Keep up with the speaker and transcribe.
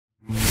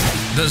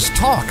Does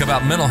talk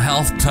about mental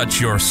health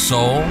touch your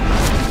soul?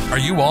 Are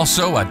you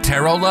also a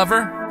tarot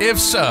lover? If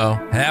so,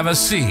 have a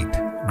seat,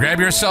 grab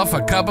yourself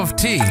a cup of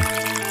tea,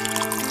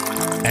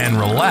 and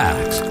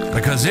relax,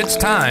 because it's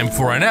time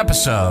for an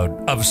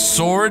episode of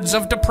Swords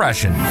of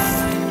Depression,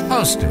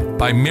 hosted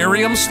by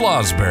Miriam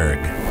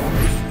Schlossberg.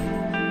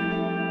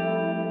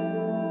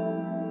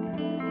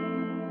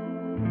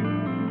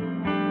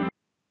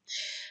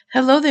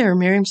 Hello there,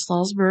 Miriam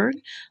Schlossberg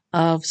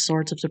of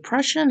Swords of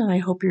Depression, and I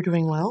hope you're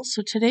doing well.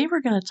 So today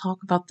we're going to talk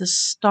about the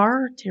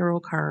Star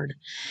Tarot card.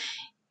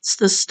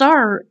 The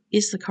Star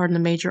is the card in the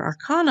major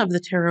arcana of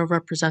the tarot,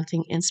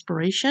 representing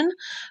inspiration,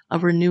 a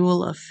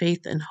renewal of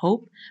faith and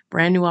hope,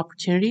 brand new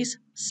opportunities,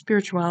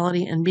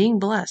 spirituality, and being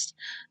blessed.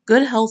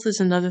 Good health is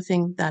another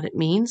thing that it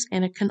means,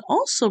 and it can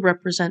also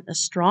represent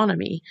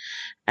astronomy,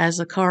 as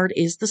the card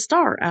is the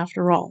star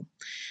after all.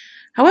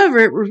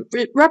 However,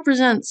 it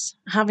represents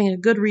having a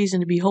good reason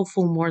to be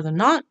hopeful more than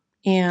not,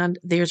 and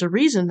there's a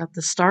reason that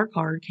the Star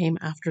card came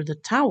after the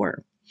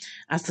Tower.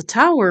 As the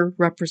Tower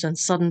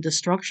represents sudden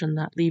destruction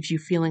that leaves you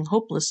feeling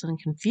hopeless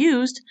and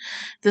confused,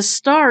 the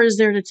Star is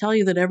there to tell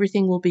you that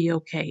everything will be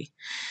okay.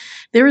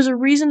 There is a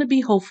reason to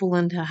be hopeful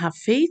and to have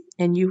faith,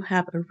 and you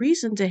have a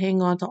reason to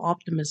hang on to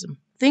optimism.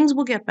 Things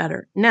will get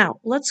better. Now,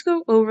 let's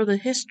go over the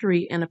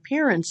history and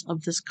appearance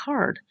of this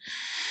card.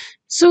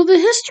 So the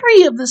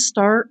history of the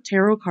Star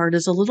Tarot card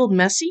is a little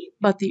messy,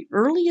 but the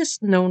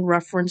earliest known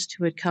reference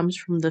to it comes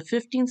from the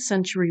 15th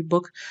century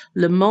book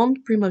Le Monde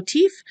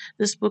Primitif.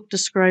 This book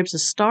describes a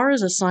star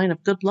as a sign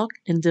of good luck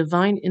and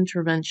divine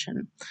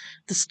intervention.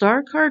 The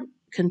Star card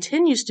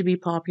continues to be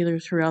popular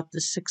throughout the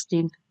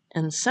 16th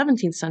and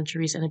 17th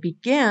centuries, and it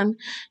began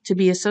to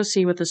be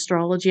associated with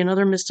astrology and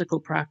other mystical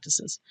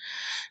practices.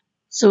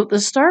 So the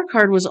Star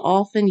card was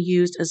often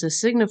used as a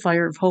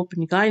signifier of hope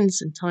and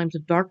guidance in times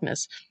of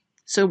darkness.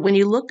 So when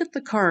you look at the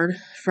card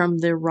from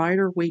the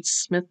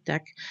Rider-Waite-Smith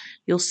deck,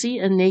 you'll see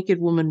a naked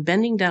woman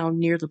bending down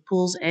near the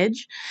pool's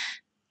edge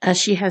as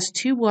she has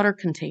two water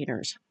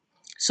containers.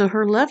 So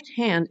her left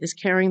hand is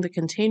carrying the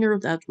container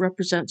that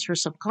represents her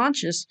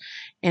subconscious,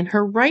 and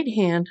her right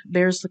hand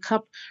bears the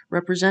cup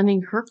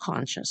representing her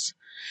conscious.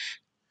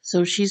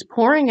 So she's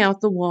pouring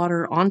out the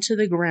water onto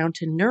the ground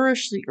to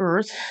nourish the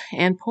earth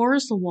and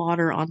pours the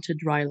water onto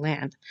dry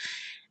land.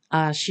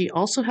 She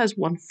also has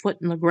one foot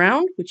in the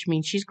ground, which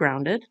means she's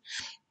grounded,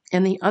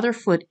 and the other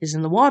foot is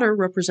in the water,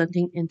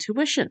 representing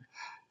intuition.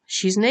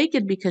 She's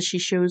naked because she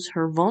shows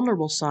her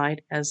vulnerable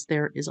side, as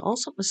there is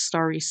also a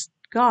starry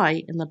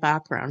sky in the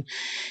background.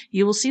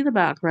 You will see the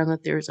background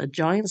that there's a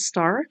giant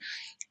star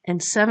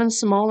and 7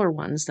 smaller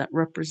ones that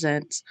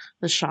represent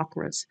the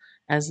chakras,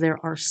 as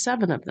there are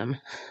 7 of them.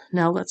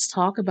 Now let's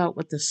talk about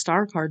what the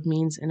Star card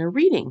means in a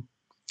reading.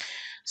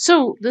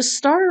 So the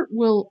star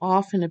will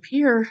often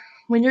appear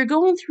when you're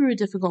going through a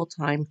difficult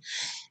time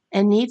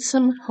and need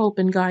some hope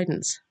and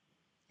guidance.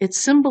 It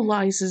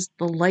symbolizes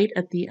the light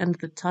at the end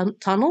of the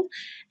tunnel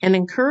and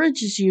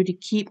encourages you to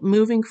keep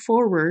moving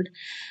forward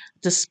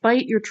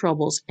despite your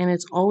troubles. And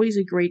it's always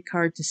a great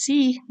card to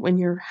see when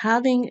you're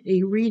having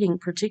a reading,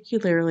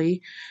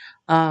 particularly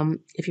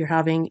if you're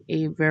having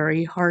a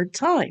very hard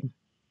time.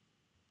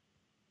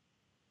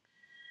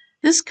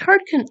 This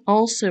card can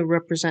also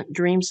represent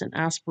dreams and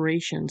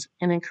aspirations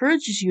and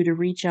encourages you to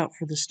reach out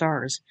for the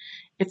stars.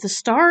 If the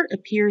star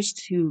appears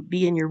to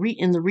be in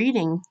the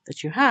reading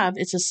that you have,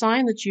 it's a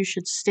sign that you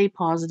should stay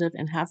positive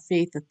and have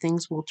faith that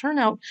things will turn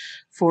out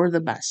for the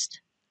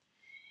best.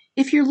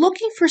 If you're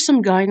looking for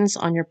some guidance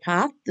on your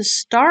path, the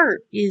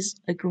Star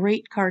is a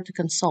great card to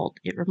consult.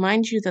 It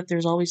reminds you that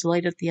there's always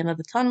light at the end of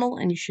the tunnel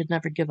and you should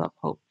never give up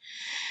hope.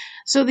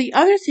 So the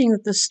other thing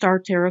that the Star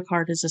Tarot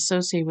card is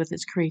associated with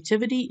is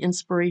creativity,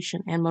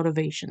 inspiration, and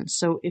motivation.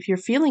 So if you're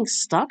feeling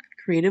stuck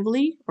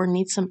creatively or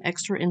need some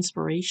extra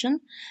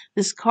inspiration,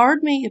 this card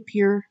may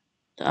appear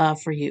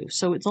for you.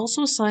 So it's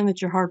also a sign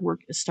that your hard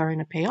work is starting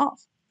to pay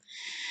off.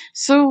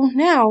 So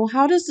now,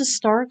 how does the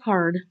Star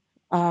card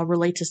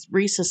relate to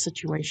Risa's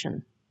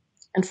situation?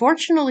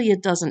 Unfortunately,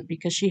 it doesn't,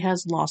 because she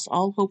has lost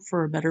all hope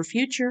for a better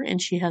future, and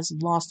she has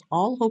lost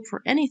all hope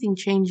for anything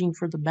changing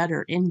for the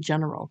better in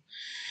general.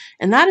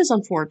 And that is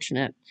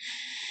unfortunate.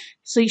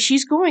 So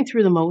she's going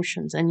through the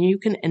motions, and you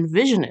can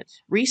envision it.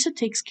 Risa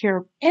takes care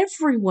of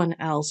everyone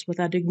else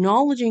without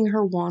acknowledging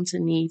her wants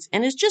and needs,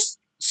 and is just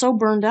so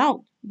burned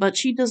out. But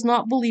she does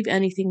not believe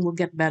anything will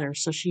get better,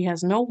 so she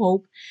has no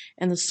hope,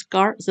 and the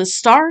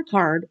Star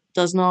card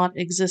does not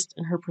exist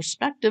in her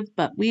perspective,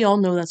 but we all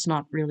know that's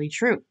not really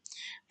true.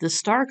 The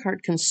Star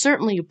card can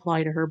certainly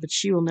apply to her, but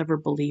she will never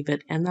believe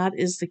it, and that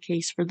is the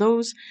case for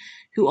those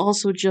who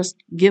also just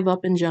give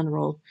up in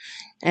general.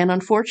 And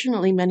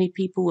unfortunately, many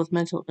people with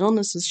mental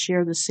illnesses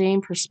share the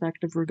same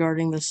perspective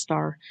regarding the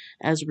Star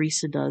as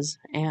Risa does,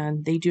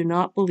 and they do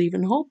not believe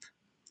in hope.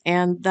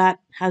 And that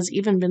has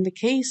even been the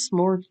case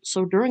more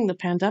so during the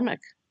pandemic,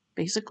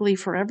 basically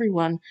for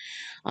everyone,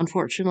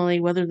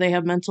 unfortunately, whether they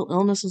have mental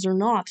illnesses or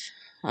not.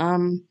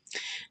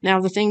 Now,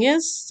 the thing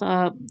is,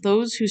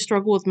 those who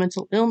struggle with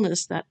mental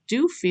illness that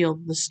do feel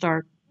the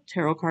Star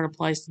tarot card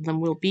applies to them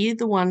will be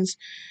the ones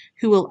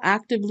who will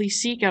actively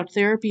seek out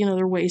therapy and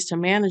other ways to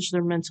manage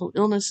their mental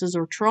illnesses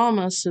or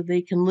trauma so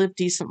they can live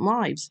decent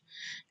lives.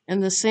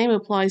 And the same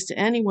applies to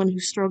anyone who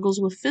struggles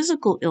with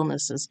physical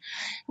illnesses,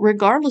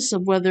 regardless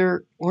of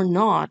whether or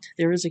not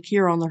there is a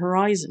cure on the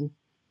horizon.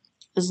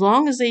 As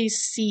long as they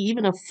see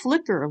even a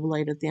flicker of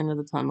light at the end of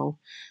the tunnel,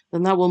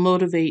 then that will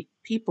motivate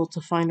people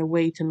to find a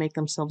way to make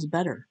themselves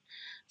better.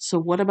 So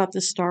what about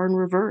the star in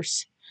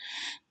reverse?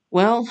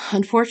 Well,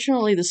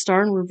 unfortunately, the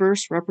star in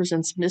reverse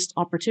represents missed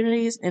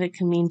opportunities, and it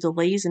can mean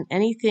delays in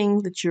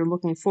anything that you're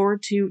looking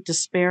forward to,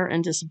 despair,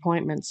 and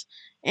disappointments.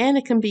 And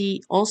it can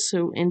be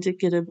also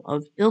indicative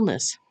of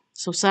illness.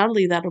 So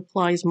sadly, that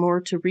applies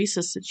more to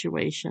Risa's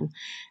situation,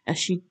 as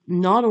she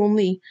not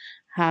only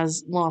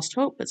has lost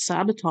hope, but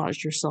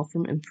sabotaged herself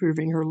from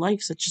improving her life,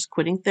 such as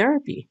quitting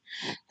therapy.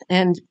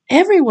 And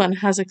everyone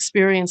has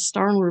experienced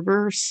star in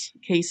reverse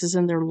cases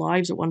in their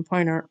lives at one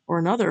point or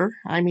another.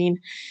 I mean,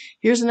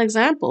 here's an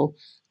example.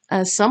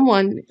 As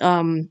someone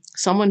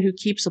who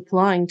keeps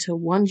applying to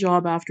one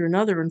job after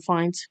another and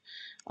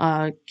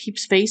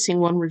keeps facing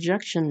one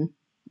rejection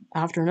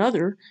after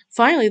another,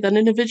 finally that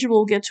individual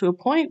will get to a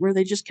point where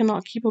they just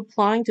cannot keep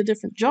applying to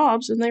different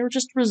jobs, and they were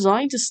just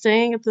resigned to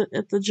staying at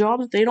the job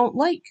that they don't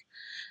like.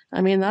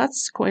 I mean,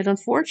 that's quite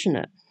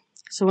unfortunate.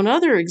 So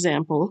another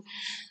example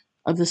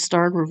of the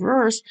star in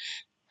reverse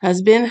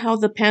has been how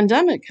the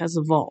pandemic has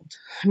evolved.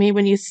 I mean,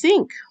 when you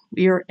think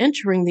we are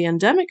entering the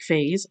endemic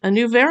phase, a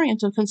new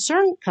variant of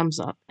concern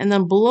comes up and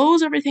then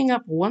blows everything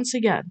up once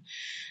again.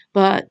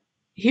 But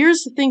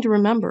here's the thing to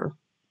remember.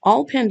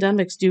 All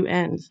pandemics do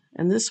end,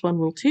 and this one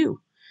will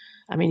too.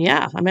 I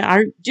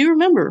do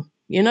remember,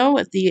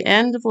 at the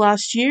end of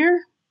last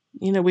year,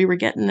 we were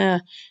getting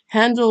a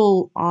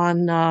handle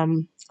on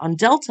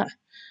Delta,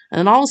 and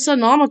then all of a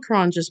sudden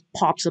Omicron just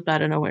pops up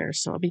out of nowhere.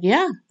 So,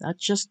 that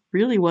just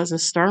really was a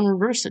star in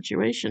reverse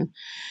situation.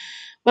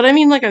 But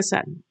like I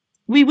said,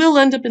 we will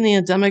end up in the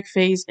endemic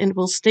phase, and it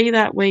will stay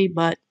that way,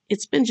 but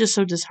it's been just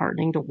so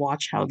disheartening to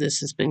watch how this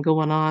has been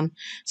going on.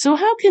 So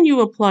how can you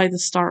apply the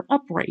star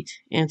upright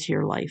into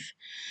your life?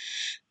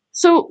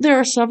 So there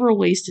are several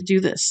ways to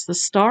do this. The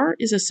star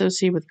is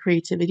associated with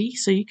creativity,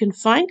 so you can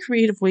find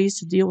creative ways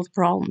to deal with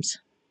problems.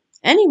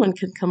 Anyone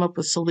can come up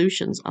with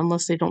solutions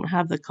unless they don't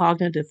have the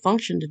cognitive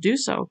function to do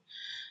so.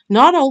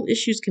 Not all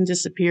issues can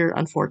disappear,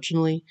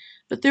 unfortunately,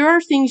 but there are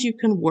things you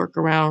can work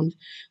around.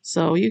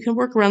 So you can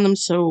work around them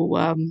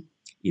so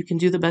you can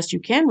do the best you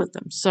can with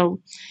them. So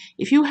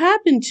if you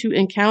happen to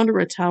encounter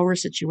a tower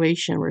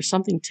situation where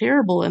something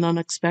terrible and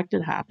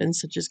unexpected happens,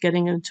 such as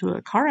getting into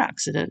a car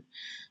accident,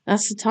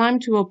 that's the time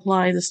to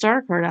apply the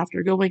star card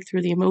after going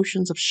through the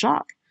emotions of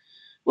shock.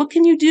 What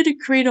can you do to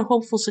create a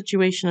hopeful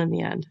situation in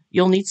the end?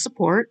 You'll need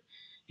support.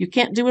 You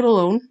can't do it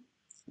alone,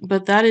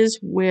 but that is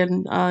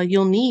when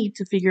you'll need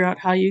to figure out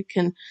how you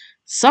can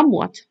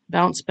somewhat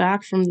bounce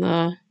back from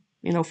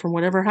from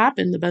whatever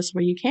happened the best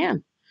way you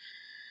can.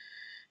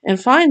 And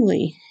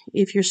finally,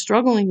 if you're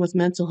struggling with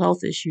mental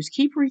health issues,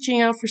 keep reaching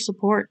out for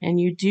support, and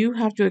you do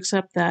have to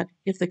accept that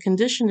if the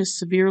condition is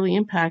severely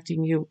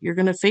impacting you, you're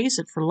going to face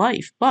it for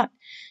life, but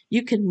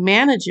you can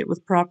manage it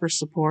with proper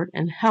support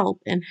and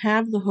help and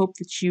have the hope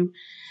that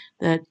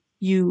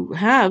you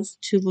have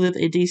to live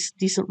a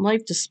decent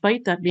life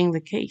despite that being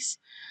the case.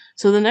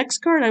 So the next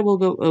card I will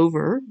go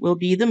over will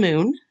be the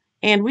Moon,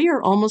 and we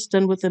are almost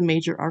done with the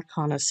Major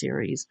Arcana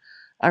series.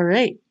 All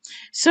right,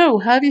 so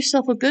have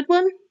yourself a good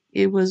one.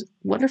 It was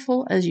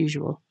wonderful as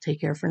usual. Take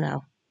care for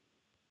now.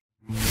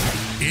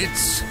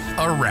 It's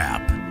a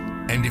wrap.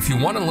 And if you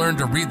want to learn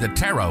to read the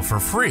tarot for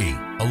free,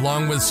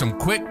 along with some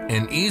quick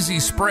and easy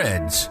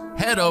spreads,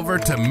 head over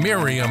to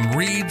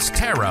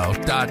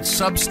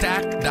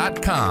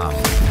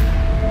MiriamReadsTarot.substack.com.